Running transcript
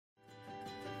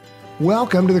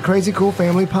Welcome to the Crazy Cool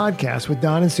Family Podcast with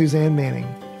Don and Suzanne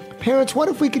Manning. Parents, what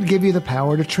if we could give you the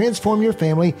power to transform your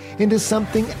family into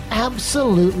something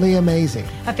absolutely amazing?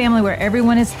 A family where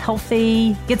everyone is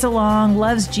healthy, gets along,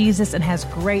 loves Jesus, and has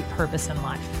great purpose in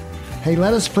life. Hey,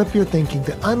 let us flip your thinking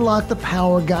to unlock the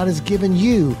power God has given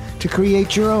you to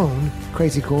create your own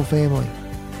Crazy Cool family.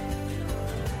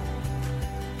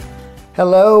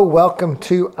 Hello, welcome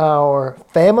to our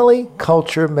Family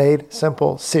Culture Made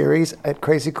Simple series at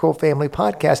Crazy Cool Family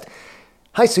Podcast.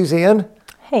 Hi, Suzanne.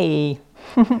 Hey.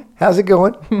 How's it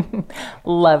going?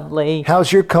 Lovely. How's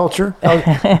your culture?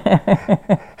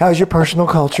 How's your personal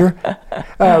culture?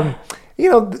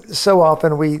 So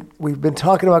often we've been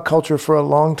talking about culture for a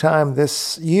long time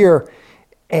this year,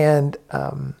 and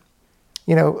a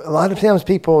lot of times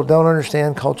people don't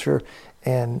understand culture.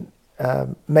 And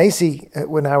Macy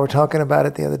and I were talking about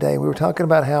it the other day. We were talking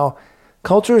about how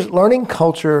learning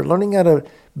how to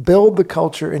build the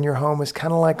culture in your home is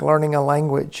kind of like learning a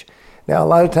language. Now, a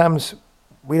lot of times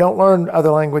we don't learn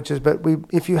other languages, but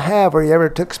if you have, or you ever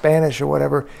took Spanish or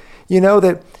whatever, you know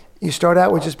that you start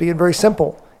out with just being very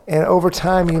simple. And over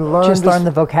time, you learn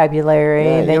the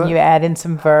vocabulary, then you add in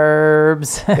some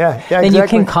verbs. Then exactly. You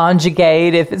can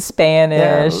conjugate if it's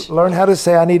Spanish. Yeah, learn how to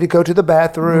say, I need to go to the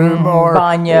bathroom or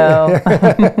baño.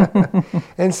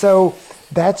 And so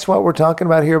that's what we're talking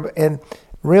about here. And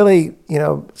really,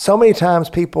 so many times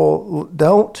people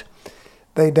don't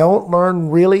learn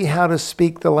really how to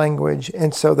speak the language.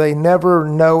 And so they never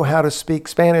know how to speak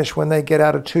Spanish when they get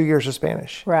out of 2 years of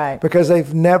Spanish. Right. Because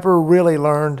they've never really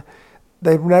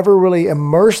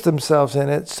immersed themselves in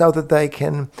it so that they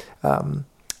can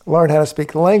learn how to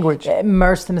speak the language.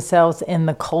 Immerse themselves in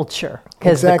the culture,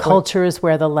 because the culture is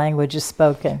where the language is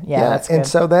spoken. Yeah, that's good. And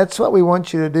so that's what we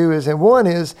want you to do. And one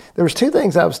is, there was two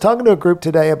things. I was talking to a group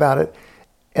today about it,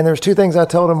 and there's two things I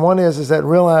told them. One is that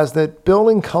realize that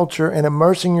building culture and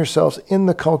immersing yourselves in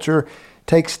the culture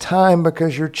takes time,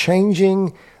 because you're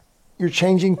changing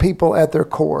people at their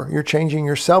core. You're changing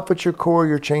yourself at your core.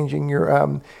 You're changing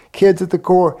your kids at the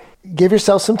core. Give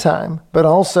yourself some time, but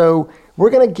also we're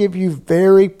going to give you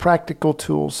very practical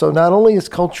tools. So not only is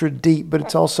culture deep, but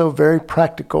it's also very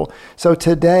practical. So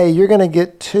today you're going to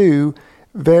get two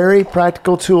very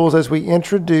practical tools as we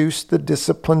introduce the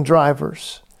discipline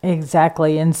drivers.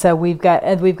 Exactly. And so we've got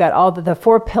all the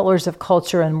four pillars of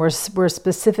culture, and we're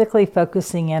specifically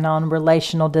focusing in on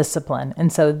relational discipline.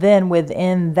 And so then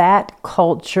within that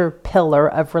culture pillar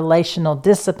of relational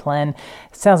discipline,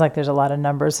 it sounds like there's a lot of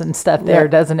numbers and stuff there,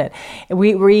 doesn't it?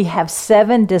 We have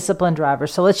 7 discipline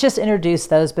drivers. So let's just introduce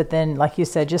those, but then, like you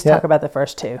said, just talk about the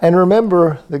first 2. And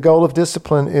remember, the goal of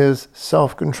discipline is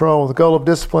self-control. The goal of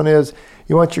discipline is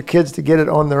you want your kids to get it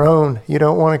on their own. You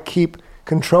don't want to keep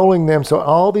controlling them. So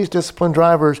all these discipline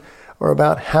drivers are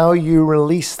about how you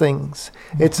release things.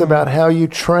 It's about how you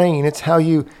train. It's how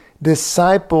you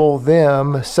disciple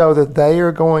them so that they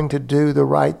are going to do the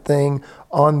right thing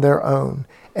on their own.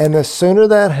 And the sooner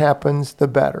that happens, the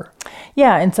better.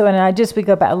 Yeah, and we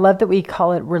go back. I love that we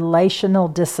call it relational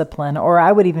discipline, or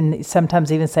I would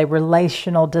sometimes even say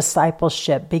relational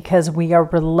discipleship, because we are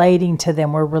relating to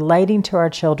them. We're relating to our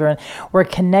children. We're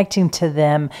connecting to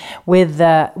them with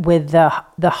the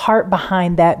heart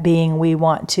behind that being we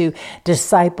want to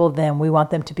disciple them. We want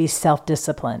them to be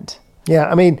self-disciplined. Yeah,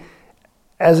 I mean,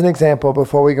 as an example,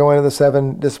 before we go into the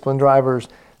 7 discipline drivers,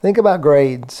 think about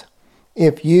grades.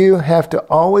 If you have to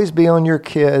always be on your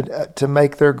kid to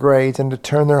make their grades and to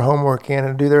turn their homework in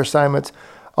and do their assignments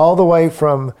all the way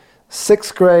from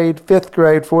 6th grade, 5th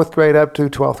grade, 4th grade up to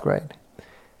 12th grade,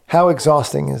 how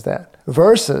exhausting is that?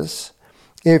 Versus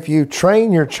if you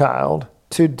train your child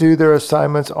to do their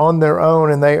assignments on their own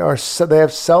and they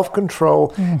have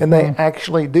self-control and they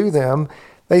actually do them,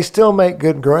 they still make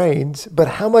good grades, but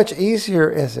how much easier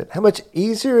is it? How much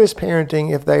easier is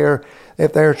parenting if they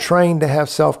are trained to have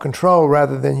self-control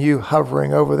rather than you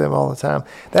hovering over them all the time?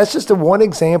 That's just one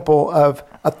example of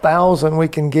 1,000 we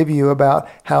can give you about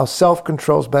how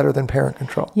self-control is better than parent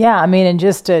control. Yeah, I mean, and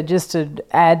just to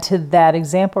add to that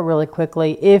example really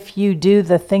quickly, if you do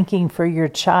the thinking for your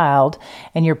child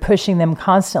and you're pushing them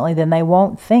constantly, then they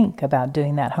won't think about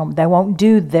doing that home. They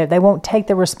won't take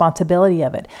the responsibility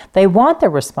of it. They want the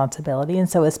responsibility, and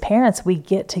so as parents, we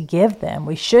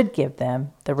should give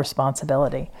them the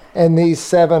responsibility. And these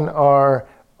 7 are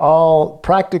all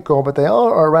practical, but they all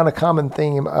are around a common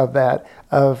theme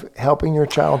of helping your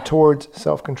child towards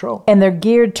self-control. And they're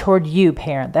geared toward you,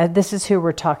 parent. This is who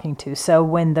we're talking to. So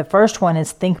when the first one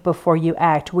is think before you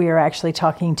act, we are actually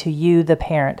talking to you, the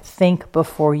parent. Think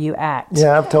before you act.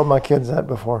 Yeah, I've told my kids that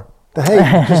before.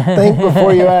 Hey, just think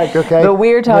before you act, okay? But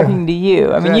we're talking to you. I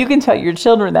mean, Exactly. you can tell your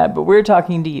children that, but we're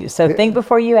talking to you. So think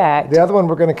before you act. The other one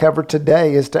we're going to cover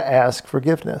today is to ask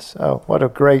forgiveness. Oh, what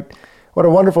a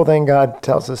wonderful thing God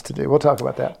tells us to do. We'll talk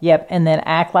about that. Yep. And then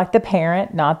act like the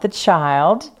parent, not the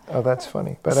child. Oh, that's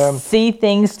funny. But See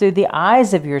things through the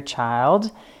eyes of your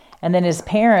child. And then as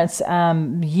parents,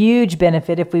 huge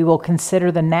benefit if we will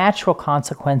consider the natural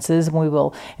consequences and we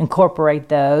will incorporate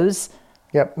those.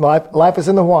 yep, life is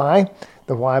in the why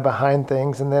behind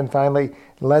things, and then finally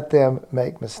let them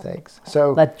make mistakes.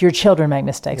 So Let your children make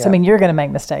mistakes. Yeah. I mean, you're going to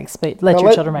make mistakes, but let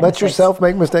your children make let mistakes. yourself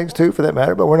make mistakes too, for that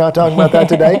matter. But we're not talking about that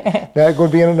today. That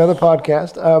would be in another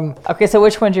podcast. Okay, so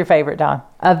which one's your favorite, Don?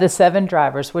 Of the 7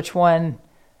 drivers, which one?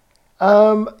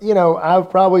 I've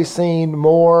probably seen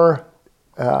more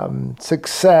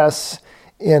success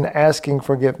in asking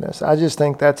forgiveness. I just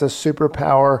think that's a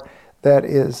superpower that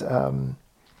is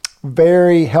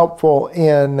very helpful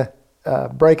in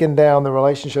breaking down the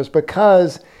relationships,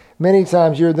 because many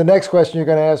times the next question you're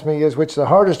going to ask me is, which is the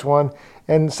hardest one?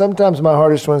 And sometimes my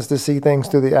hardest one is to see things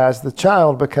through the eyes of the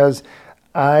child, because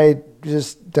I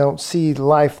just don't see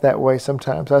life that way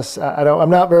sometimes. I'm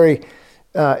not very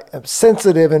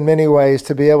sensitive in many ways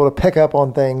to be able to pick up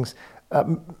on things.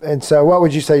 And so what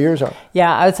would you say yours are?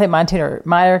 Yeah, I would say mine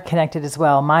are connected as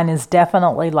well. Mine is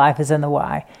definitely life is in the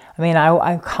why. I mean,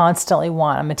 I constantly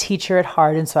I'm a teacher at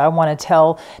heart, and so I want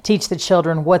to teach the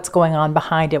children what's going on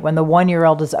behind it. When the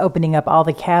 1-year-old is opening up all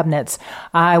the cabinets,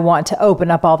 I want to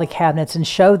open up all the cabinets and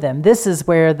show them this is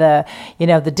where the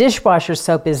dishwasher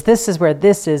soap is, this is where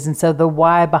this is, and so the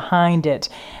why behind it.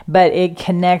 But it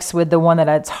connects with the one that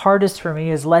it's hardest for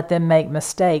me is let them make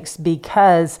mistakes,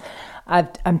 because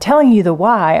I'm telling you the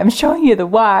why. I'm showing you the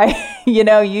why.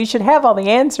 You should have all the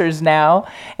answers now.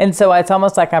 And so it's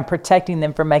almost like I'm protecting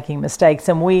them from making mistakes.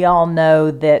 And we all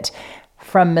know that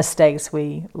from mistakes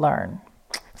we learn.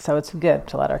 So it's good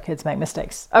to let our kids make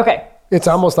mistakes. Okay. It's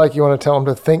almost like you want to tell them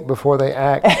to think before they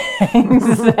act.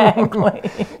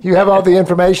 Exactly. You have all the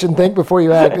information, think before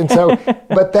you act. And so,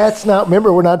 but that's not,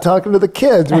 remember, we're not talking to the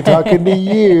kids. We're talking to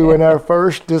you and our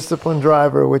first discipline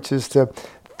driver, which is to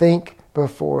think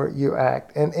before you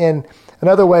act. And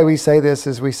another way we say this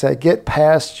is we say, get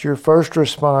past your first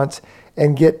response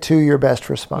and get to your best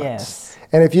response. Yes.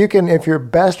 And if your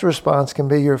best response can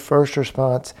be your first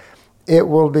response, it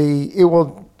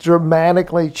will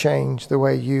dramatically change the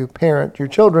way you parent your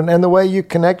children and the way you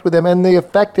connect with them and the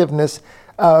effectiveness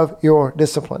of your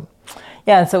discipline.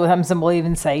 Yeah, and so some will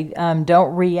even say,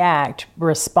 don't react,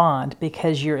 respond,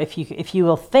 because if you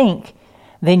will think,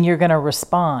 then you're going to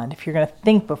respond. If you're going to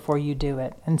think before you do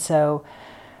it. And so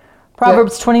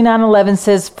Proverbs 29:11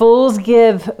 says, fools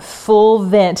give full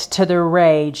vent to their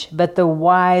rage, but the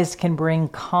wise can bring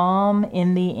calm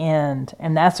in the end.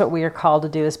 And that's what we are called to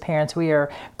do as parents. We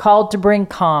are called to bring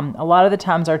calm. A lot of the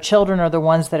times our children are the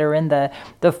ones that are in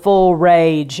the full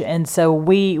rage. And so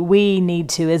we need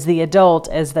to, as the adult,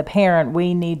 as the parent,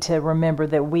 we need to remember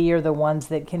that we are the ones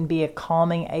that can be a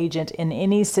calming agent in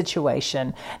any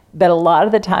situation. But a lot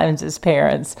of the times as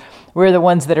parents, we're the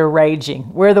ones that are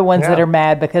raging. We're the ones that are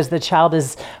mad because the child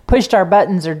has pushed our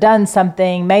buttons or done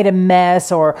something, made a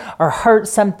mess or hurt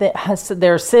something,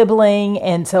 their sibling.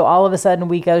 And so all of a sudden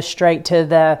we go straight to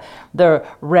the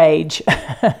rage.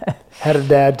 Had a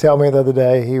dad tell me the other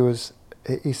day,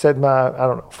 he said my,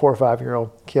 4 or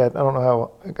 5-year-old kid, I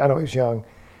know he was young.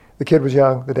 The kid was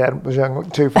young. The dad was young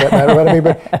too, for that matter.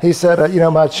 But he said,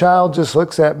 my child just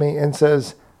looks at me and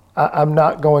says, I'm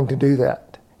not going to do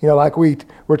that. Like we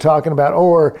were talking about,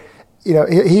 or,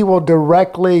 he will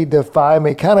directly defy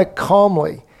me kind of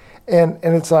calmly. And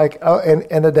it's like, oh,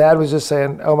 and the dad was just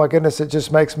saying, oh my goodness, it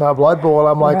just makes my blood boil.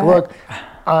 I'm like, look,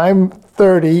 I'm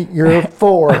 30, you're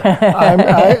 4.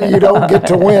 You don't get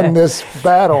to win this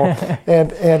battle.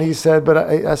 And he said, but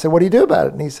I said, what do you do about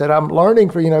it? And he said, I'm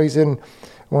learning he's in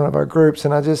one of our groups.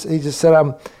 And he just said,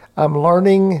 I'm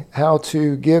learning how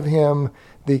to give him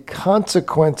the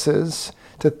consequences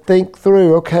to think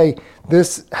through, okay,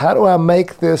 how do I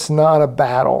make this not a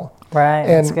battle? Right,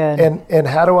 that's good. And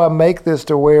how do I make this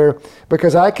to where,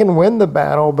 because I can win the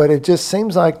battle, but it just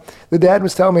seems like, the dad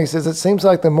was telling me, he says, it seems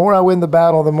like the more I win the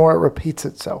battle, the more it repeats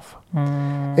itself.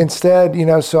 Instead,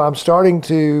 so I'm starting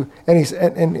to,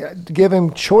 and give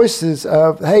him choices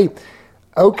of, hey,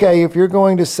 okay, if you're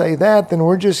going to say that, then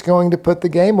we're just going to put the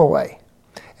game away.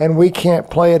 And we can't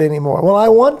play it anymore. Well, I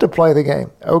want to play the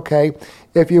game. Okay,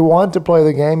 if you want to play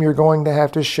the game, you're going to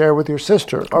have to share with your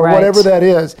sister or whatever that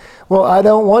is. Well, I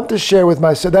don't want to share with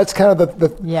my sister. That's kind of the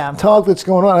talk that's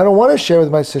going on. I don't want to share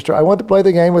with my sister. I want to play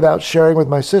the game without sharing with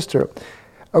my sister.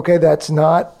 Okay, that's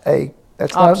not a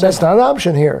that's not an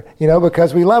option here,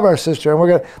 because we love our sister and we're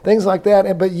going to, things like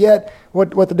that. But yet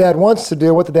what the dad wants to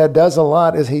do, what the dad does a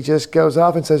lot is he just goes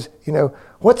off and says,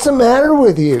 what's the matter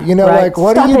with you? Right. Like,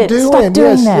 what Stop are you it. doing? Stop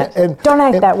doing that. And don't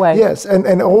act that way. Yes.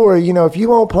 Or, if you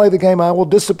won't play the game, I will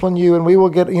discipline you and we will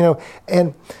get,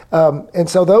 and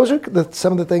so those are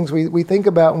some of the things we think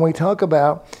about when we talk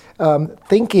about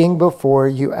thinking before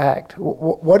you act.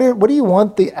 What do you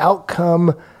want the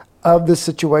outcome of the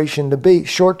situation to be,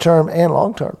 short-term and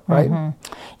long-term, right?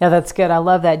 Mm-hmm. Yeah, that's good. I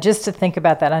love that. Just to think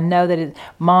about that. I know that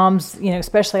moms,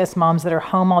 especially us moms that are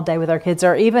home all day with our kids,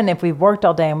 or even if we've worked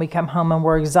all day and we come home and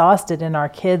we're exhausted and our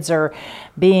kids are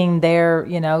being their,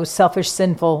 selfish,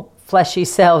 sinful, fleshy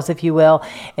selves, if you will,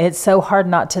 it's so hard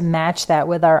not to match that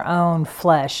with our own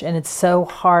flesh. And it's so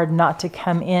hard not to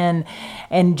come in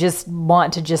and just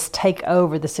want to just take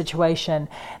over the situation.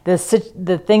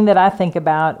 The thing that I think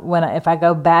about if I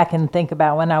go back and think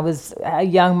about when I was a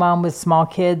young mom with small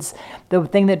kids, the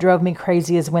thing that drove me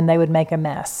crazy is when they would make a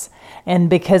mess. And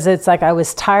because it's like I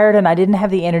was tired and I didn't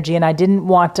have the energy and I didn't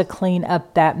want to clean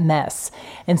up that mess.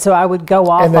 And so I would go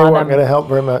off on them. And they weren't going to help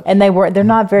very much. And they're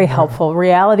not very helpful.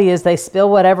 Reality is they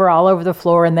spill whatever all over the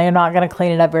floor and they're not going to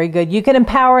clean it up very good. You can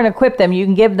empower and equip them. You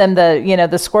can give them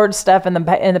the squirt stuff and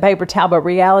the paper towel, but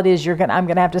reality is I'm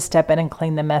going to have to step in and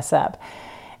clean the mess up.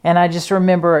 And I just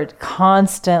remember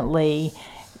constantly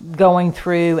going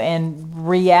through and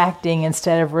reacting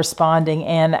instead of responding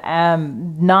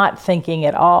and not thinking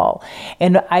at all.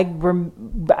 And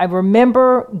I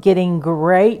remember getting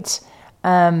great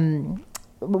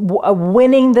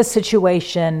winning the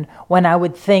situation when I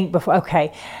would think before,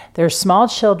 okay, they're small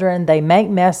children, they make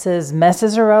messes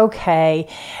are okay.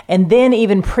 And then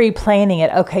even pre-planning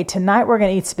it, okay, tonight we're going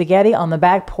to eat spaghetti on the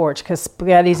back porch because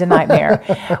spaghetti's a nightmare.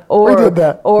 Or, we did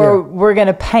that. We're going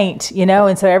to paint,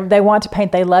 and so they want to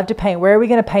paint, they love to paint. Where are we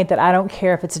going to paint that? I don't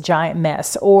care if it's a giant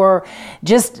mess. Or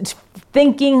just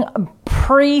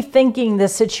pre-thinking the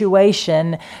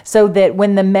situation so that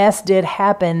when the mess did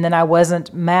happen, then I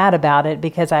wasn't mad about it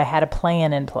because I had a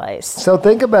plan in place. So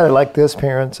think about it like this,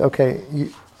 parents. Okay,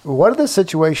 what are the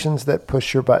situations that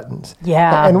push your buttons?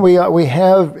 Yeah. And we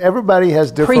have, everybody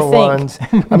has different ones.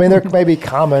 I mean, there may be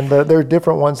common, but there are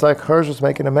different ones. Like hers was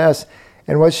making a mess.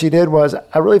 And what she did was,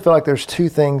 I really feel like there's two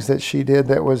things that she did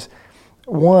that was,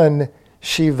 one,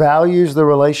 she values the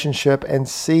relationship and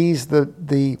sees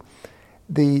the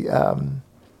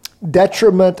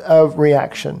detriment of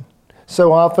reaction.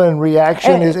 So often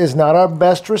reaction is not our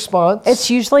best response. It's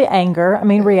usually anger. I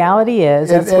mean, reality is,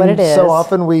 that's what it is. So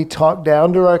often we talk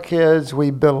down to our kids, we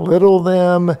belittle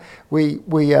them, we're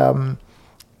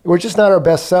just not our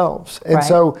best selves. And right.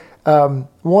 So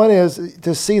one is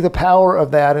to see the power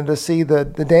of that and to see the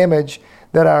damage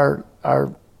that our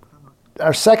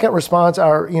second response,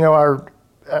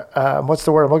 what's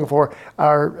the word I'm looking for?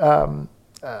 Our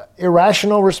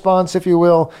irrational response, if you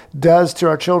will, does to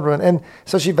our children. And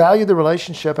so she valued the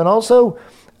relationship and also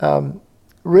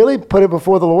really put it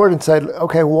before the Lord and said,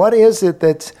 okay, what is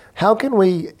it how can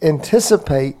we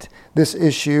anticipate this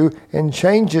issue and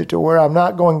change it to where I'm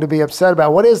not going to be upset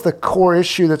about? What is the core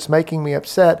issue that's making me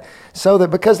upset? So that,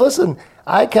 because listen,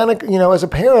 I kind of, as a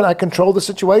parent, I control the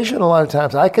situation a lot of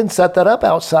times. I can set that up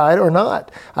outside or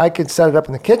not. I could set it up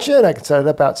in the kitchen. I could set it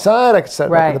up outside. I could set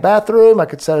it up in the bathroom. I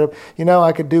could set it up,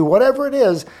 I could do whatever it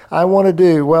is I want to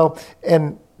do. Well,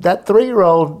 and that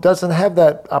 3-year-old doesn't have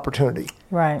that opportunity.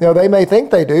 Right. They may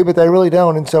think they do, but they really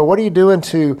don't. And so what are you doing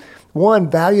to, one,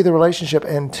 value the relationship,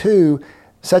 and two,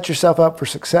 set yourself up for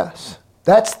success?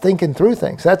 That's thinking through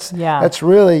things. That's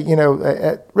really, really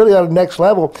at the next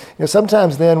level.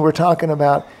 Sometimes then we're talking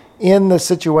about in the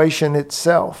situation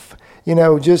itself.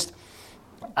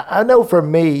 I know for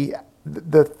me,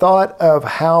 the thought of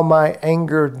how my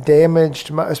anger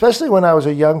damaged especially when I was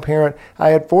a young parent. I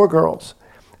had 4 girls,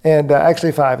 and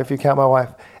actually 5 if you count my wife.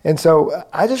 And so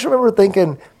I just remember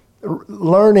thinking,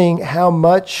 learning how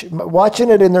much,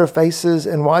 watching it in their faces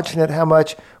and watching it how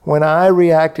much when I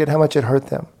reacted, how much it hurt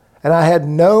them. And I had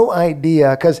no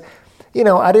idea because,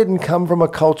 I didn't come from a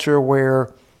culture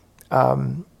where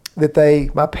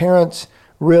my parents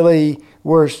really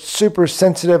were super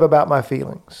sensitive about my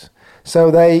feelings.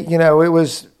 So they, it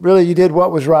was really, you did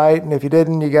what was right. And if you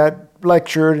didn't, you got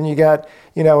lectured and you got,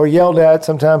 or yelled at,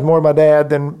 sometimes more my dad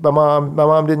than my mom. My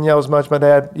mom didn't yell as much. My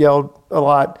dad yelled a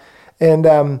lot.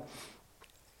 And,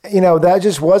 that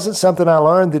just wasn't something I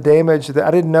learned, the damage that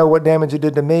I didn't know what damage it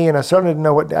did to me. And I certainly didn't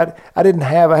know what I didn't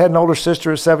have. I had an older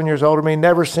sister who's 7 years older than me,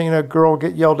 never seen a girl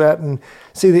get yelled at and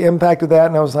see the impact of that.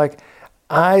 And I was like,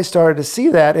 I started to see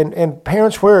that. And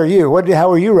parents, where are you? How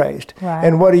were you raised? Right.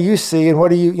 And what do you see? And what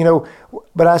do you,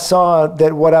 but I saw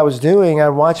that what I was doing, I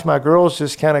watched my girls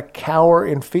just kind of cower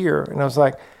in fear. And I was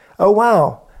like, oh,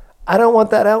 wow, I don't want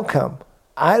that outcome.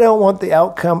 I don't want the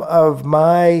outcome of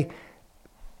my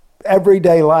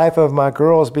everyday life of my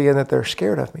girls being that they're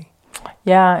scared of me.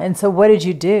 Yeah. And so what did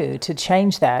you do to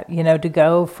change that, to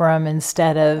go from,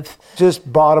 instead of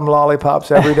just bottom lollipops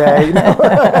every day? No,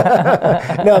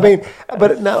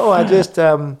 I just,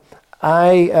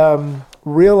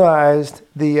 realized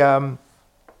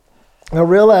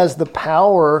the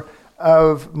power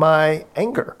of my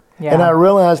anger. Yeah. And I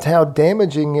realized how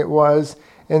damaging it was.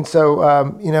 And so,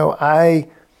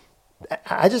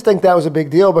 I just think that was a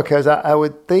big deal, because I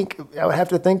would have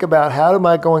to think about, how am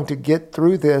I going to get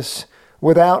through this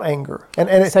without anger?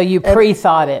 So you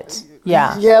pre-thought it.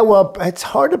 Yeah. Yeah, well, it's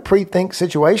hard to pre-think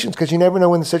situations, because you never know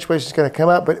when the situation is going to come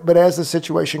up. But as the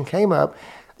situation came up,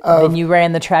 then you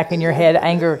ran the track in your head.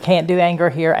 Anger, can't do anger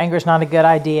here. Anger's not a good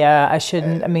idea. I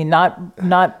shouldn't.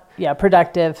 Not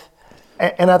productive.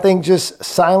 And I think just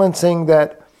silencing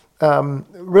that,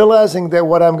 realizing that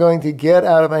what I'm going to get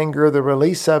out of anger, the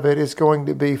release of it, is going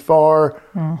to be far.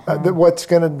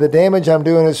 The damage I'm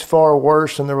doing is far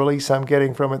worse than the release I'm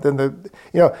getting from it. Than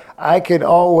I could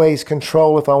always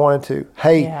control if I wanted to.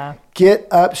 Hey, get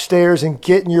upstairs and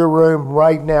get in your room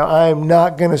right now. I am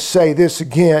not going to say this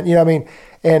again.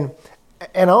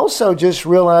 And also just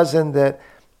realizing that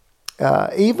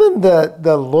even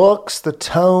the looks, the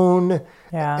tone.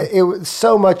 Yeah. It was,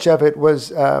 so much of it was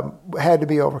had to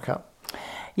be overcome.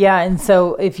 Yeah, and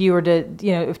so if you were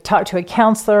to, talk to a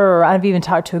counselor, or I've even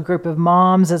talked to a group of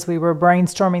moms as we were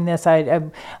brainstorming this, I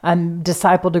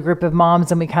discipled a group of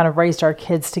moms, and we kind of raised our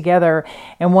kids together.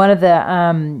 And one of the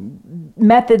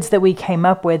methods that we came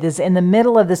up with is, in the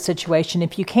middle of the situation,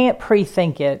 if you can't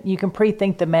pre-think it, you can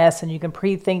pre-think the mess, and you can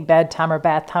pre-think bedtime or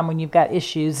bath time when you've got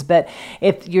issues. But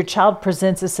if your child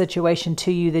presents a situation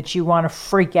to you that you want to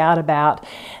freak out about,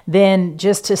 then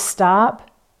just to stop,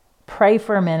 pray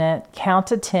for a minute, count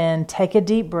to 10, take a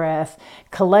deep breath,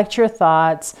 collect your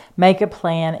thoughts, make a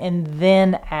plan, and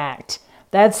then act.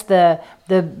 That's a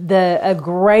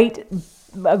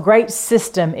great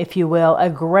system, if you will, a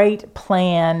great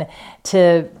plan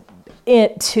to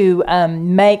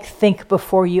make think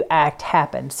before you act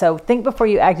happen. So think before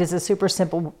you act is a super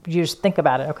simple, you just think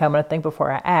about it. Okay, I'm going to think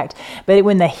before I act. But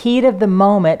when the heat of the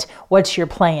moment, what's your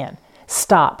plan?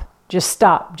 Stop. Just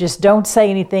stop. Just don't say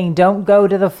anything. Don't go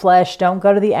to the flesh. Don't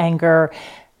go to the anger.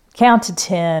 Count to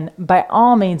 10. By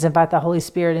all means, invite the Holy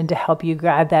Spirit in to help you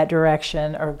guide that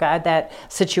direction or guide that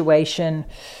situation.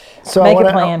 So Make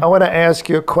a plan. I want to ask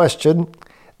you a question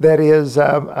that is,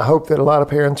 I hope that a lot of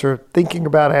parents are thinking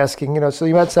about asking. So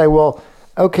you might say, well,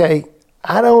 okay,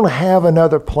 I don't have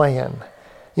another plan.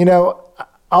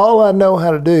 All I know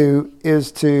how to do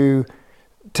is to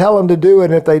tell them to do it,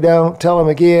 and if they don't, tell them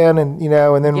again, and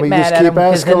then we just keep escalating.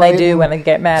 Because then they do when they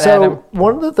get mad at them. So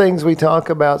one of the things we talk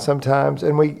about sometimes,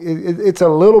 and it's a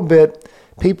little bit,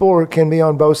 people can be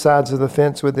on both sides of the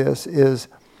fence with this, is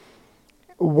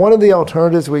one of the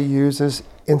alternatives we use is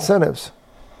incentives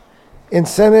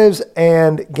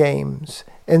and games.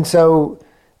 And so,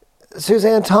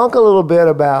 Suzanne, talk a little bit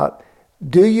about,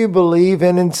 do you believe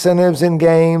in incentives and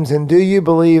games, and do you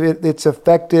believe it's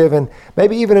effective? And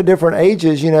maybe even at different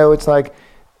ages, it's like,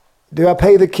 do I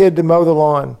pay the kid to mow the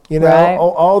lawn? Right.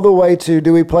 All the way to,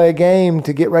 do we play a game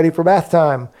to get ready for bath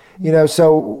time?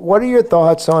 So what are your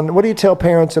thoughts on, what do you tell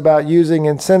parents about using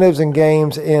incentives and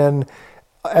games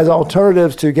as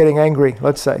alternatives to getting angry,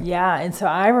 let's say? Yeah, and so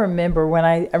I remember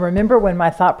when my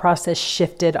thought process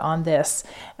shifted on this,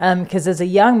 because as a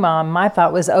young mom, my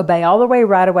thought was obey all the way,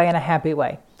 right away, in a happy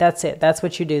way. That's it. That's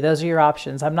what you do. Those are your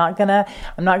options. I'm not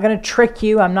gonna trick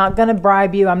you. I'm not gonna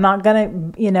bribe you. I'm not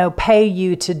gonna, pay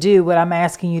you to do what I'm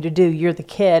asking you to do. You're the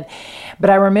kid. But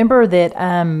I remember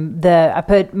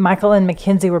that Michael and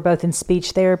Mackenzie were both in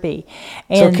speech therapy.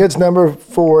 And so kids number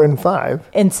 4 and 5.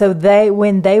 And so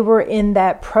when they were in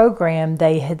that program,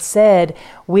 they had said,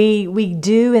 we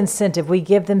do incentive. We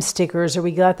give them stickers, or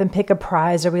we let them pick a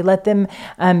prize, or we let them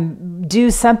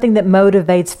do something that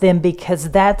motivates them,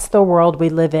 because that's the world we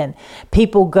live in.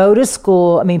 People go to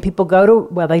school. They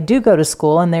do go to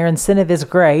school, and their incentive is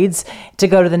grades to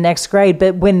go to the next grade.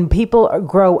 But when people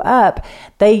grow up,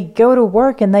 they go to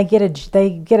work and they get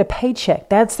a paycheck.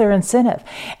 That's their incentive.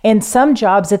 And some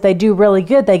jobs, if they do really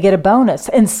good, they get a bonus.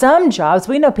 And some jobs,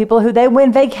 we know people who they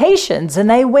win vacations and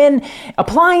they win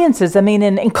appliances.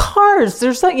 And cars.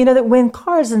 There's some, that win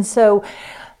cars. And so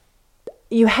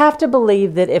you have to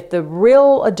believe that if the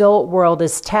real adult world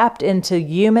is tapped into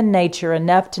human nature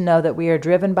enough to know that we are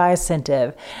driven by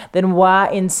incentive, then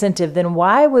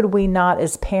why would we not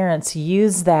as parents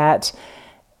use that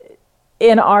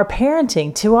in our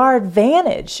parenting to our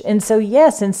advantage? And so,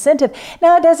 yes, incentive.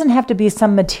 Now, it doesn't have to be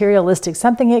some materialistic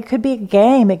something. It could be a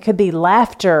game. It could be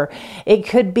laughter. It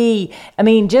could be,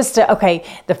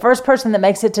 the first person that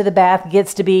makes it to the bath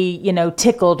gets to be,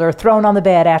 tickled or thrown on the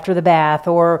bed after the bath,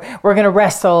 or we're going to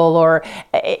wrestle, or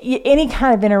any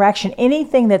kind of interaction.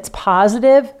 Anything that's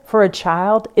positive for a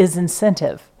child is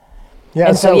incentive. Yeah.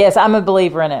 And so yes, I'm a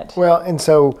believer in it. Well, and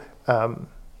so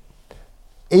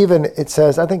even it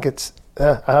says, I think it's,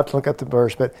 I have to look up the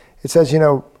verse, but it says,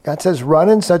 God says, run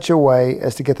in such a way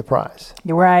as to get the prize.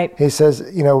 You're right. He says,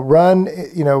 run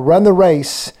the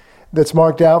race that's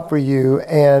marked out for you.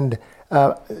 And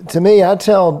to me,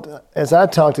 as I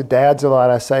talk to dads a lot,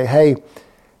 I say, hey,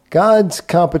 God's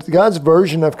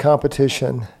version of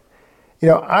competition,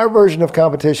 our version of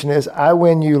competition is I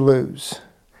win, you lose.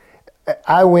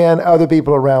 I win, other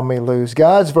people around me lose.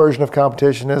 God's version of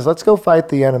competition is let's go fight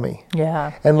the enemy.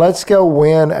 Yeah. And let's go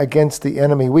win against the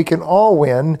enemy. We can all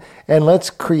win, and let's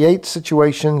create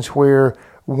situations where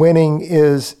winning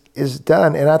is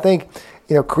done. And I think,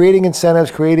 creating incentives,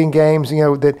 creating games,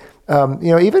 that,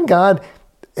 even God,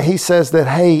 he says that,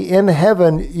 hey, in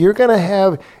heaven, you're going to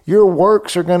have, your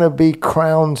works are going to be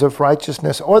crowns of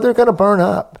righteousness, or they're going to burn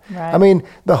up. Right. I mean,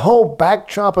 the whole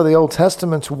backdrop of the Old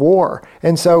Testament's war.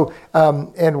 And so,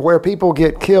 and where people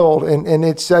get killed, and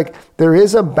it's like there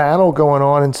is a battle going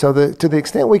on. And so to the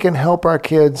extent we can help our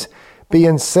kids be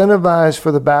incentivized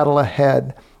for the battle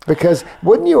ahead, because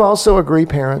wouldn't you also agree,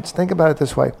 parents, think about it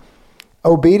this way,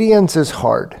 obedience is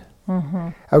hard. Mm-hmm.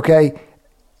 Okay?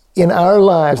 In our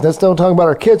lives, let's don't talk about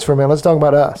our kids for a minute, let's talk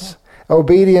about us.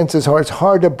 Obedience is hard. It's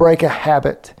hard to break a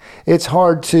habit. It's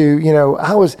hard to,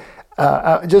 I was,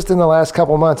 just in the last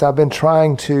couple of months, I've been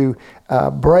trying to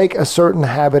break a certain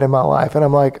habit in my life. And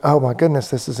I'm like, oh my goodness,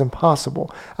 this is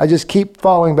impossible. I just keep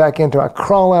falling back into it. I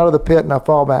crawl out of the pit and I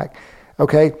fall back.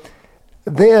 Okay.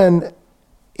 Then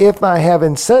if I have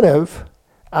incentive,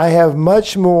 I have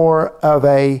much more of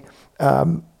a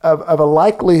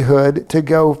likelihood to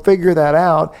go figure that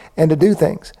out and to do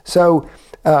things. So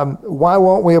why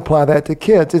won't we apply that to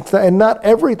kids? And not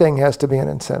everything has to be an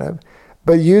incentive,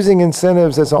 but using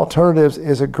incentives as alternatives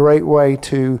is a great way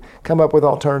to come up with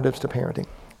alternatives to parenting.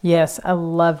 Yes, I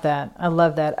love that.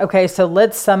 Okay, so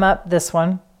let's sum up this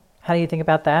one. How do you think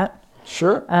about that?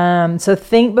 Sure. So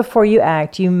think before you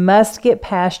act. You must get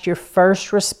past your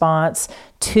first response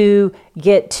to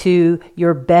get to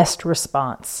your best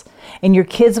response. And your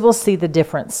kids will see the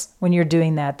difference when you're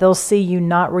doing that. They'll see you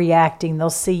not reacting. They'll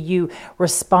see you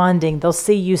responding. They'll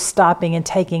see you stopping and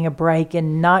taking a break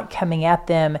and not coming at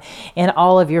them in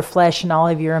all of your flesh and all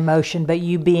of your emotion, but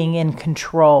you being in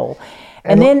control.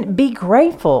 And then be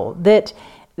grateful that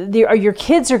your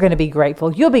kids are going to be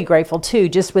grateful. You'll be grateful too,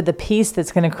 just with the peace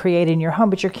that's going to create in your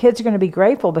home. But your kids are going to be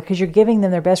grateful because you're giving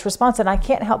them their best response. And I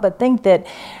can't help but think that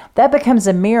becomes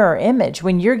a mirror image.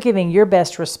 When you're giving your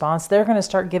best response, they're going to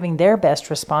start giving their best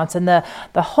response. And the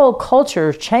whole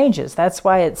culture changes. That's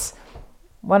why it's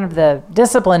one of the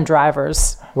discipline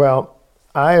drivers. Well,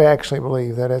 I actually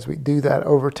believe that as we do that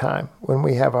over time, when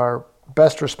we have our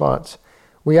best response,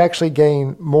 we actually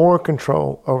gain more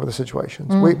control over the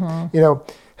situations.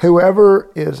 Mm-hmm.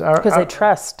 Whoever is because they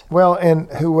trust. Well, and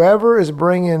whoever is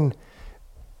bringing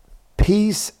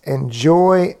peace and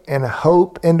joy and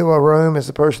hope into a room is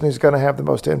the person who's going to have the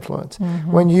most influence.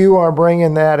 Mm-hmm. When you are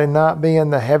bringing that and not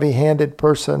being the heavy-handed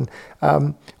person,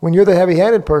 when you're the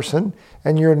heavy-handed person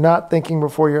and you're not thinking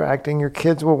before you're acting, your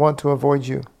kids will want to avoid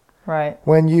you. Right.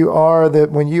 When you are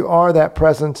that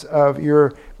presence of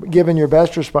you're giving your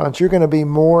best response, you're going to be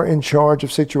more in charge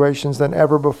of situations than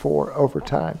ever before over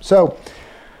time. So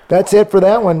that's it for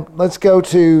that one. Let's go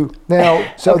to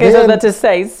now. So okay, so I was about to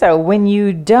say, so when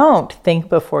you don't think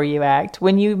before you act,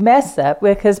 when you mess up,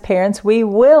 because parents, we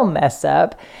will mess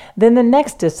up, then the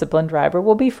next discipline driver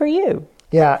will be for you.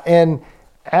 Yeah, and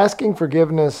asking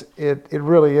forgiveness, it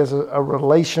really is a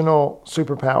relational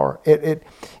superpower.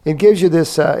 It gives you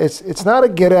this, it's not a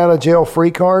get out of jail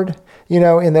free card,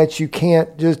 in that you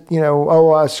can't just,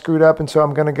 I screwed up and so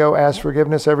I'm going to go ask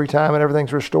forgiveness every time and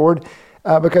everything's restored,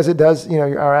 because it does,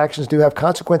 our actions do have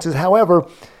consequences. However,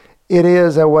 it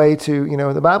is a way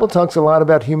to, the Bible talks a lot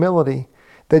about humility,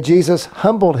 that Jesus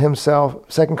humbled himself,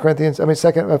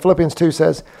 Philippians 2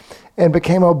 says, and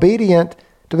became obedient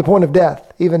to the point of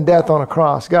death, even death on a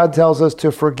cross. God tells us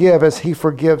to forgive as he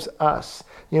forgives us.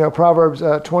 Proverbs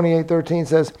 28:13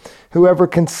 says, whoever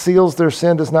conceals their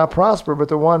sin does not prosper, but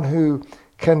the one who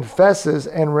confesses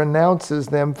and renounces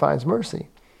them finds mercy.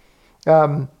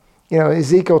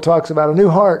 Ezekiel talks about a new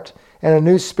heart and a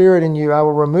new spirit in you. I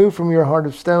will remove from your heart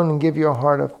of stone and give you a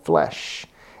heart of flesh.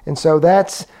 And so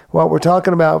that's what we're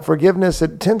talking about. Forgiveness,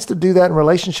 it tends to do that in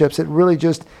relationships. It really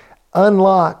just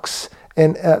unlocks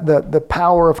the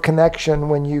power of connection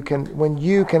when you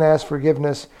can ask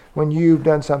forgiveness when you've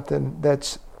done something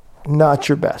that's not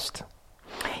your best.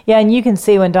 Yeah, and you can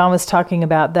see when Don was talking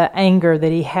about the anger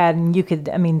that he had, and you could,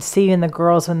 see in the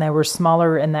girls when they were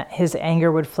smaller and that his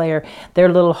anger would flare, their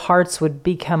little hearts would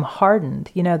become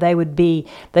hardened. They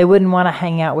wouldn't want to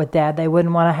hang out with Dad. They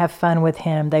wouldn't want to have fun with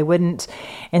him. They wouldn't.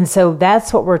 And so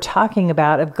that's what we're talking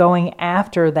about, of going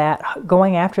after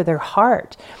their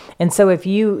heart. And so if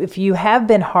you have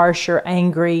been harsh or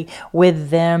angry with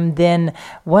them, then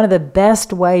one of the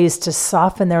best ways to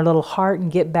soften their little heart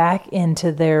and get back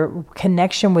into their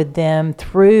connection with them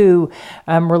through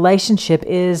relationship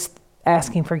is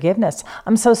asking forgiveness.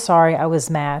 I'm so sorry I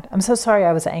was mad. I'm so sorry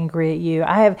I was angry at you.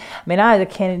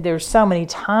 There's so many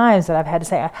times that I've had to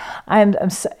say,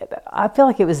 I feel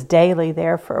like it was daily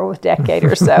there for a decade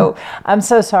or so. I'm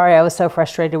so sorry I was so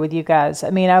frustrated with you guys.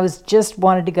 I was just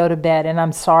wanted to go to bed, and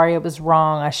I'm sorry it was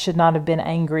wrong. I should not have been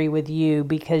angry with you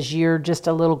because you're just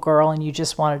a little girl and you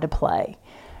just wanted to play.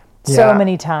 So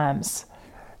many times.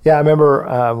 Yeah, I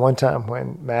remember one time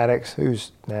when Maddox,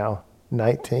 who's now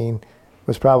 19,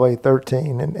 was probably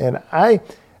 13, and I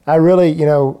really,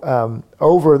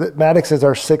 Maddox is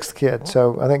our sixth kid,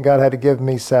 so I think God had to give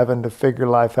me 7 to figure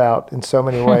life out in so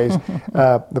many ways.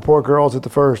 The poor girls at the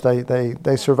first,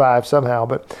 they survived somehow,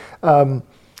 but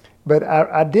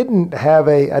I didn't have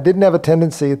a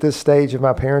tendency at this stage of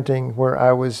my parenting where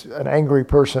I was an angry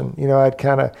person.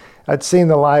 I'd seen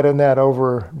the light in that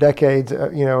over decades,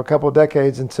 a couple of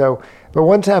decades, and so. But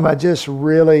one time I just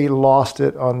really lost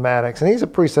it on Maddox, and he's a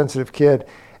pretty sensitive kid.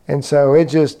 And so it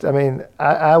just,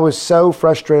 I was so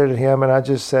frustrated at him, and I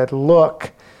just said,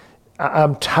 look,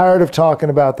 I'm tired of talking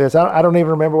about this. I don't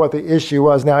even remember what the issue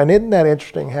was now. And isn't that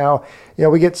interesting how,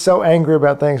 we get so angry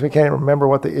about things, we can't even remember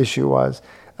what the issue was.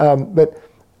 But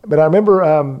I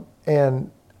remember,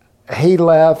 and he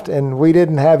left, and we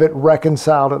didn't have it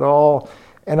reconciled at all.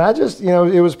 And I just,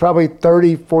 it was probably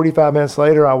 30, 45 minutes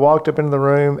later, I walked up into the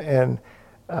room and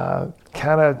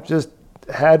kind of just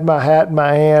had my hat in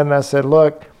my hand. And I said,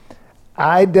 look,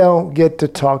 I don't get to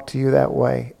talk to you that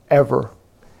way ever.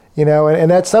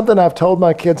 And that's something I've told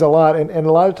my kids a lot. And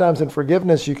a lot of times in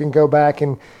forgiveness, you can go back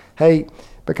and, hey,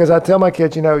 because I tell my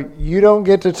kids, you don't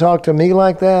get to talk to me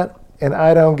like that, and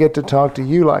I don't get to talk to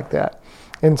you like that.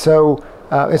 And so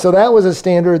that was a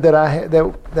standard that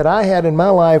I had in my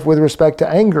life with respect to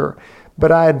anger,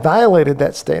 but I had violated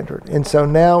that standard. And so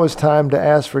now it's time to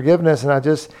ask forgiveness. And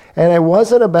it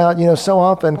wasn't about, so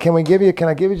often, can I give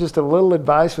you just a little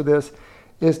advice for this,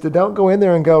 is to don't go in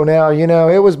there and go, now,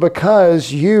 it was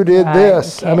because you did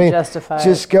this. Justify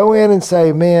just go in and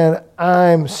say, man,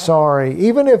 I'm sorry.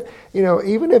 Even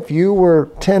if you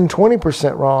were 10,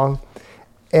 20% wrong,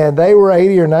 and they were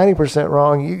 80 or 90%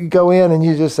 wrong, you go in and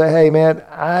you just say, hey, man,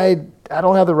 I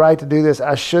don't have the right to do this.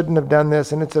 I shouldn't have done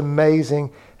this. And it's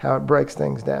amazing how it breaks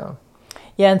things down.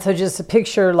 Yeah, and so just a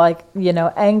picture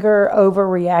anger,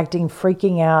 overreacting,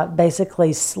 freaking out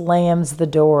basically slams the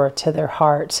door to their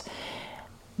heart.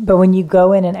 But when you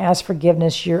go in and ask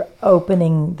forgiveness, you're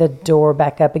opening the door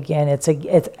back up again. It's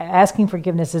asking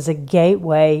forgiveness is a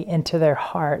gateway into their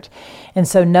heart. And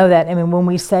so know that. When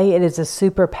we say it is a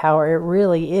superpower, it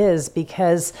really is,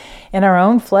 because in our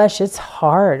own flesh, it's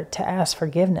hard to ask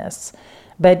forgiveness.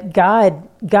 But God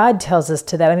tells us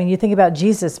to that. You think about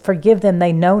Jesus, forgive them,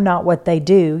 they know not what they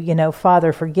do.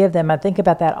 Father, forgive them. I think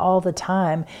about that all the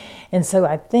time. And so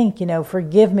I think,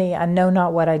 forgive me, I know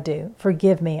not what I do.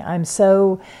 Forgive me. I'm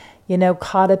so,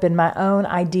 caught up in my own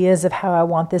ideas of how I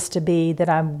want this to be that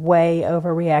I'm way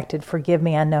overreacted. Forgive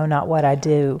me, I know not what I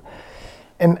do.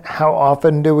 And how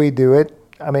often do we do it?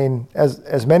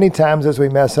 As many times as we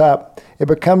mess up, it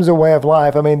becomes a way of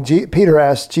life. Peter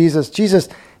asked Jesus,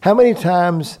 how many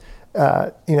times,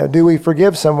 do we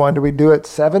forgive someone? Do we do it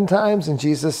 7 times? And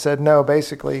Jesus said, no,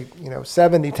 basically,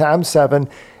 70 times 7.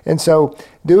 And so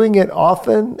doing it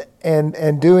often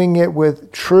and doing it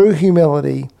with true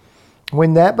humility,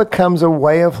 when that becomes a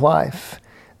way of life,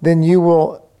 then you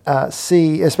will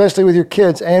see, especially with your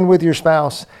kids and with your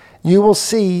spouse, you will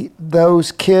see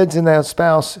those kids and that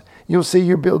spouse, you'll see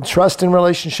you build trust in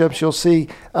relationships. You'll see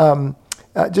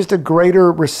just a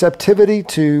greater receptivity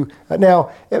to,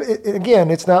 now,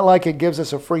 again, it's not like it gives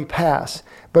us a free pass,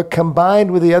 but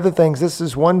combined with the other things, this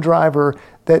is one driver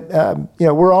that,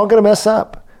 we're all going to mess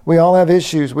up. We all have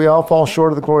issues. We all fall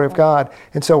short of the glory of God.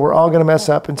 And so we're all going to mess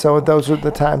up. And so those are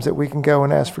the times that we can go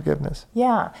and ask forgiveness.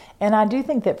 Yeah. And I do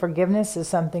think that forgiveness is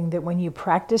something that when you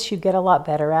practice, you get a lot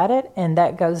better at it. And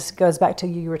that goes back to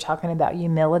you were talking about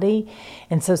humility.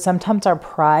 And so sometimes our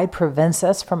pride prevents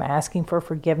us from asking for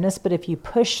forgiveness. But if you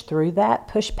push through that,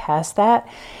 push past that,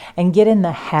 and get in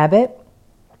the habit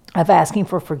of asking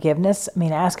for forgiveness,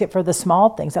 ask it for the small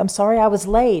things. I'm sorry I was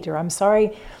late, or I'm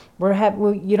sorry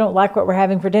you don't like what we're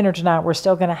having for dinner tonight. We're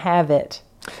still going to have it.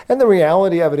 And the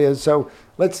reality of it is, so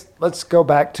let's go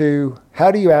back to,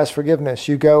 how do you ask forgiveness?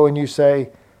 You go and you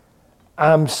say,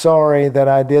 I'm sorry that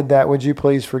I did that. Would you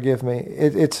please forgive me?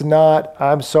 It's not,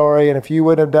 I'm sorry, and if you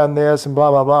wouldn't have done this, and blah,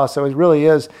 blah, blah. So it really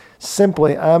is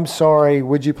simply, I'm sorry,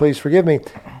 would you please forgive me?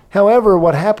 However,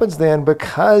 what happens then,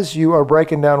 because you are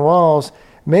breaking down walls,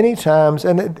 many times,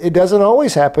 and it doesn't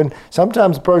always happen,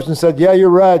 sometimes the person said, yeah, you're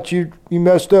right, you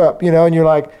messed up, and you're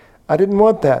like, I didn't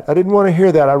want that. I didn't want to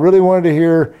hear that. I really wanted to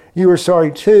hear you were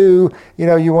sorry too.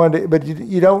 You wanted to, but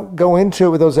you don't go into it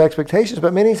with those expectations.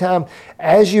 But many times,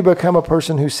 as you become a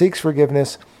person who seeks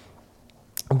forgiveness,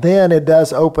 then it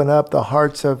does open up the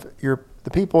hearts of the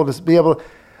people to be able to,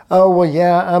 oh, well,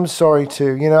 yeah, I'm sorry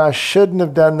too. I shouldn't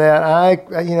have done that. I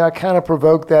kind of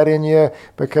provoked that in you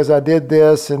because I did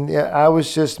this, and I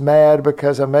was just mad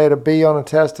because I made a B on a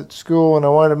test at school and I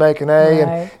wanted to make an A,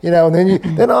 right.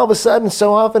 and then all of a sudden,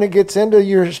 so often it gets into,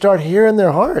 you start hearing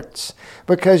their hearts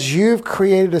because you've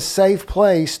created a safe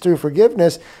place through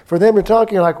forgiveness for them to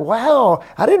talk. You're like, wow,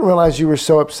 I didn't realize you were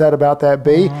so upset about that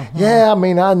B. Mm-hmm. Yeah,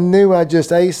 I knew I just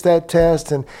aced that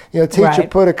test, and teacher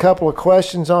right. put a couple of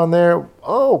questions on there.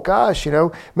 Oh gosh,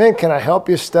 man, can I help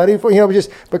you study for? It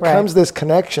just becomes right. this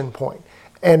connection point.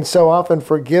 And so often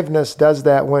forgiveness does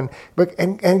that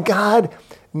and God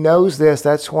knows this.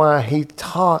 That's why he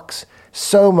talks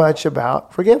so much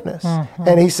about forgiveness. Mm-hmm.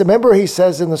 And he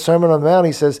says in the Sermon on the Mount,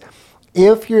 he says,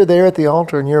 if you're there at the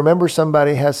altar and you remember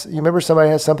somebody has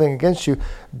something against you,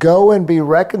 go and be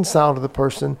reconciled to the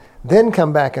person, then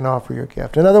come back and offer your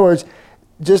gift. In other words,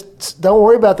 just don't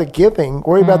worry about the giving.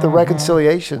 Worry about the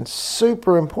reconciliation.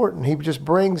 Super important. He just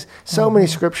brings so many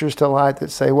scriptures to light that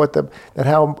say that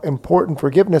how important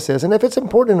forgiveness is, and if it's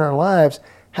important in our lives,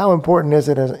 how important is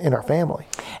it in our family?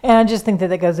 And I just think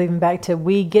that goes even back to,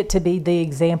 we get to be the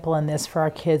example in this for our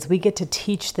kids. We get to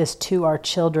teach this to our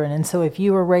children. And so if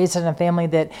you were raised in a family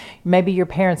that maybe your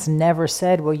parents never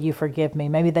said, will you forgive me?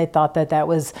 Maybe they thought that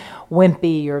was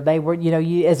wimpy, or they were,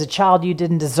 you as a child, you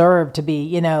didn't deserve to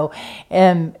be,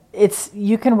 and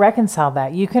you can reconcile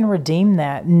that. You can redeem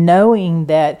that, knowing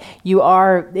that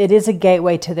it is a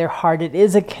gateway to their heart. It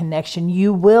is a connection.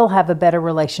 You will have a better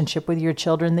relationship with your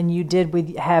children than you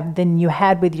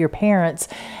had with your parents,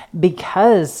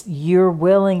 because you're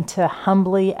willing to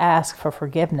humbly ask for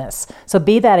forgiveness. So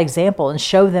be that example and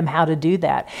show them how to do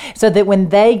that, so that when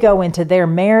they go into their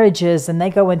marriages and they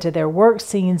go into their work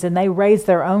scenes and they raise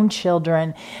their own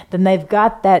children, then they've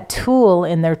got that tool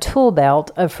in their tool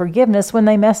belt of forgiveness when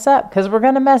they mess up, because we're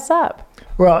going to mess up.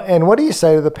 Well, and what do you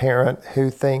say to the parent who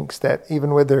thinks that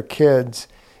even with their kids,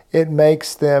 it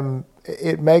makes the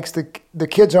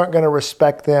kids aren't going to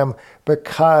respect them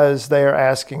because they are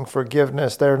asking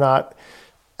forgiveness? They're not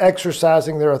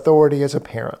exercising their authority as a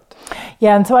parent.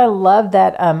 Yeah, and so I love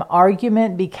that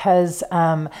argument, because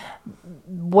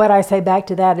what I say back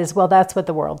to that is, well, that's what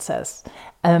the world says.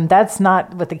 That's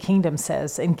not what the kingdom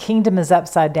says. And kingdom is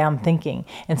upside down thinking.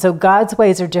 And so God's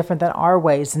ways are different than our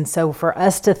ways. And so for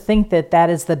us to think that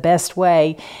is the best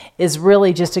way is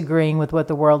really just agreeing with what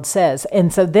the world says.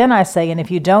 And so then I say, and if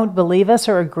you don't believe us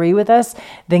or agree with us,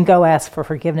 then go ask for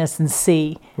forgiveness and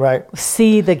see. Right.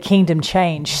 See the kingdom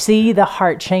change. See the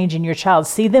heart change in your child.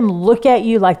 See them look at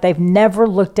you like they've never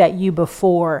looked at you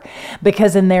before,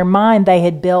 because in their mind they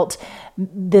had built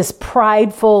this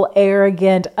prideful,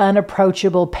 arrogant,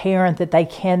 unapproachable parent that they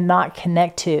cannot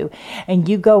connect to. And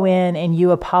you go in and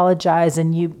you apologize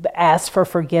and you ask for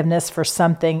forgiveness for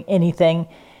something, anything,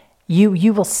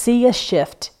 you will see a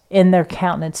shift in their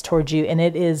countenance towards you, and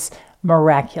it is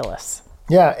miraculous.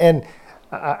 Yeah, and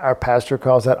our pastor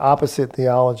calls that opposite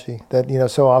theology,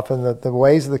 that, so often the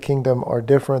ways of the kingdom are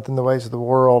different than the ways of the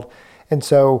world. And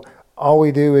so all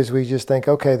we do is we just think,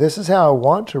 okay, this is how I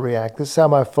want to react. This is how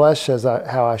my flesh says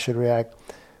how I should react.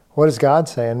 What does God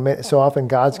say? And so often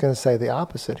God's going to say the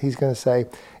opposite. He's going to say,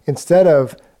 instead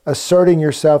of asserting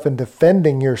yourself and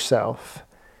defending yourself,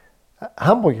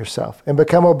 humble yourself and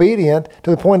become obedient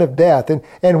to the point of death.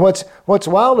 And what's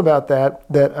wild about that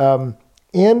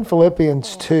in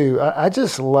Philippians 2, I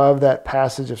just love that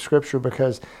passage of Scripture,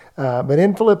 because but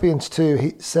in Philippians 2,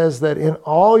 he says that in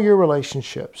all your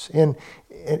relationships,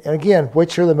 and again,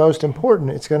 which are the most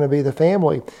important? It's going to be the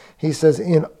family. He says,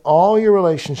 in all your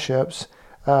relationships,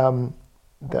 I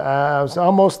was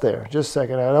almost there. Just a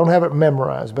second. I don't have it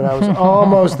memorized, but I was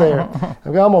almost there.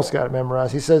 I've almost got it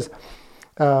memorized. He says,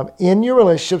 in your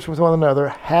relationships with one another,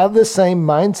 have the same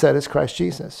mindset as Christ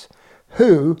Jesus,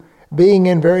 who, being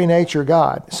in very nature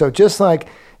God. So just like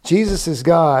Jesus is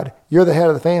God, you're the head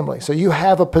of the family. So you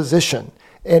have a position.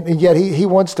 And yet he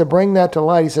wants to bring that to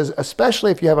light. He says,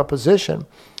 especially if you have a position,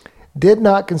 did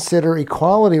not consider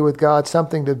equality with God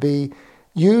something to be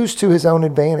used to his own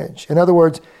advantage. In other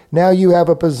words, now you have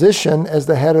a position as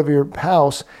the head of your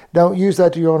house. Don't use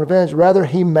that to your own advantage. Rather,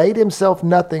 he made himself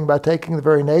nothing by taking the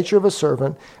very nature of a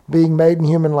servant, being made in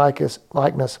human likeness,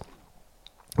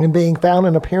 and being found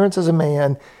in appearance as a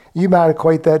man. You might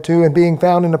equate that to, and being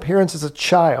found in appearance as a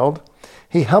child,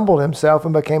 he humbled himself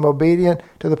and became obedient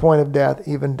to the point of death,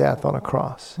 even death on a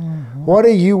cross. Mm-hmm. What are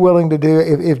you willing to do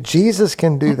if Jesus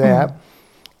can do that,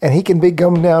 and he can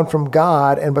come down from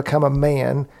God and become a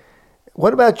man?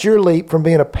 What about your leap from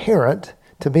being a parent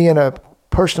to being a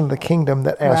person of the kingdom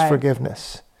that asks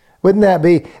forgiveness? Wouldn't that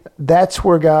be, that's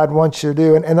where God wants you to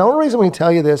do. And the only reason we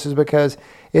tell you this is because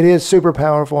it is super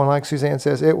powerful. And like Suzanne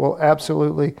says, it will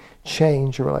absolutely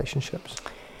change your relationships.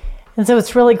 And so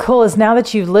what's really cool is now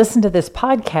that you've listened to this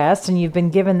podcast and you've been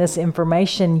given this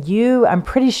information, I'm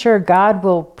pretty sure God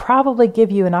will probably give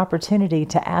you an opportunity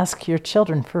to ask your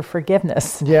children for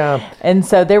forgiveness. Yeah. And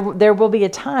so there will be a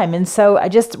time. And so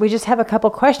we just have a couple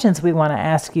questions we want to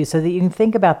ask you so that you can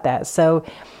think about that. So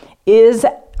is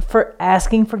for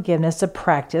asking forgiveness a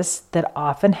practice that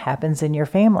often happens in your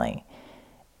family?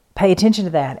 Pay attention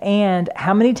to that. And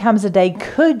how many times a day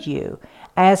could you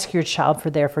ask your child for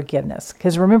their forgiveness?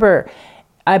 Because remember,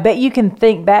 I bet you can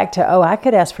think back to, I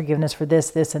could ask forgiveness for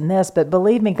this, this, and this, but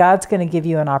believe me, God's going to give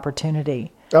you an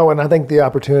opportunity. Oh, and I think the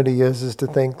opportunity is to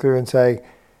think through and say,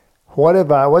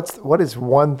 what is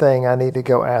one thing I need to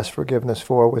go ask forgiveness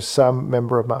for with some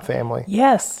member of my family?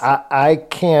 Yes. I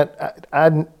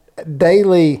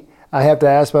daily, I have to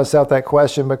ask myself that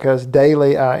question because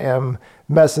daily I am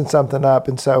messing something up.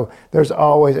 And so there's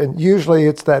always, and usually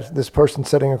it's this person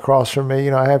sitting across from me,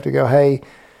 I have to go, hey,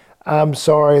 I'm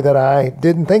sorry that I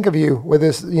didn't think of you with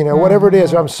this, whatever it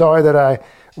is. Or I'm sorry that I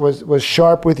was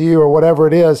sharp with you or whatever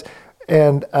it is.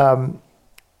 And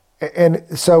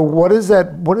so what is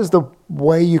the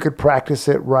way you could practice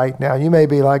it right now? You may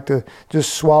be like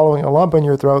just swallowing a lump in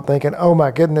your throat thinking, oh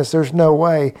my goodness, there's no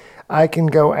way I can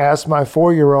go ask my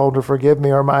 4-year-old to forgive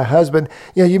me or my husband.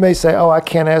 You may say, oh, I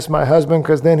can't ask my husband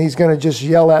because then he's going to just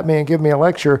yell at me and give me a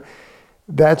lecture.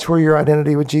 That's where your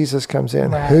identity with Jesus comes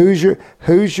in. Right. Who's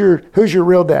your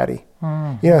real daddy?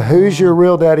 Who's your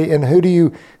real daddy, and who do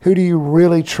you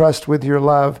really trust with your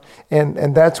love?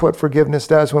 And that's what forgiveness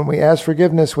does. When we ask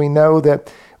forgiveness, we know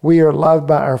that we are loved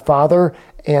by our Father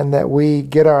and that we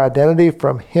get our identity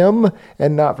from Him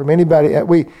and not from anybody.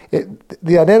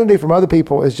 The identity from other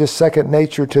people is just second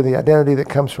nature to the identity that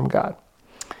comes from God.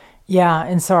 Yeah,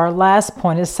 and so our last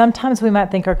point is sometimes we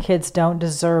might think our kids don't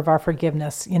deserve our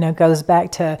forgiveness. It goes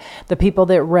back to the people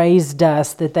that raised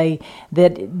us,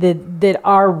 that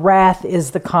our wrath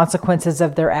is the consequences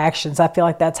of their actions. I feel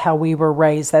like that's how we were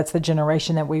raised. That's the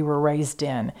generation that we were raised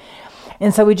in.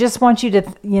 And so we just want you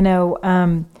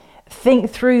to, think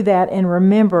through that and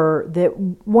remember that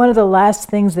one of the last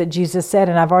things that Jesus said,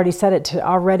 and I've already said it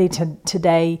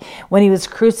today, when he was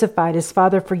crucified, his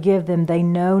Father, forgive them, they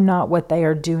know not what they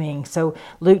are doing. So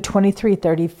Luke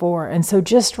 23:34. And so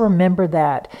just remember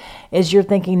that as you're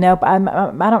thinking, nope, I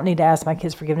don't need to ask my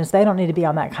kids forgiveness. They don't need to be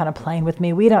on that kind of plane with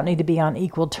me. We don't need to be on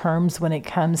equal terms when it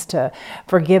comes to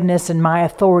forgiveness and my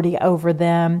authority over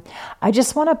them. I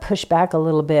just want to push back a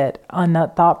little bit on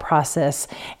that thought process.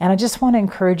 And I just want to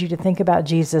encourage you to think about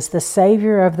Jesus, the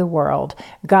Savior of the world,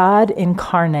 God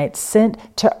incarnate,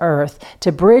 sent to earth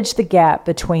to bridge the gap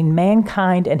between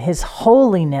mankind and his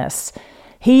holiness.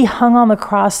 He hung on the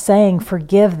cross saying,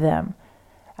 forgive them.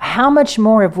 How much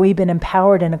more have we been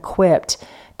empowered and equipped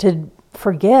to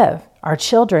forgive our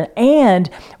children? And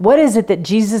what is it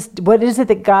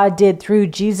that God did through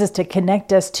Jesus to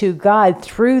connect us to God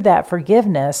through that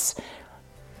forgiveness?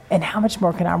 And how much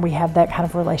more can we have that kind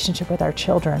of relationship with our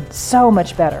children? So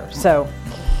much better. So,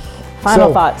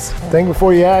 final thoughts. Think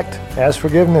before you act. Ask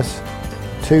forgiveness.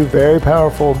 2 very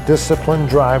powerful discipline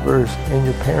drivers in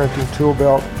your parenting tool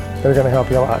belt that are going to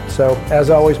help you a lot. So, as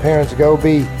always, parents, go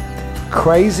be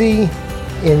crazy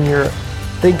in your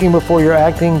thinking before you're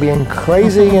acting, being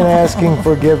crazy and asking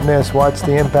forgiveness. Watch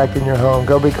the impact in your home.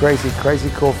 Go be crazy.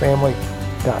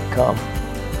 CrazyCoolFamily.com.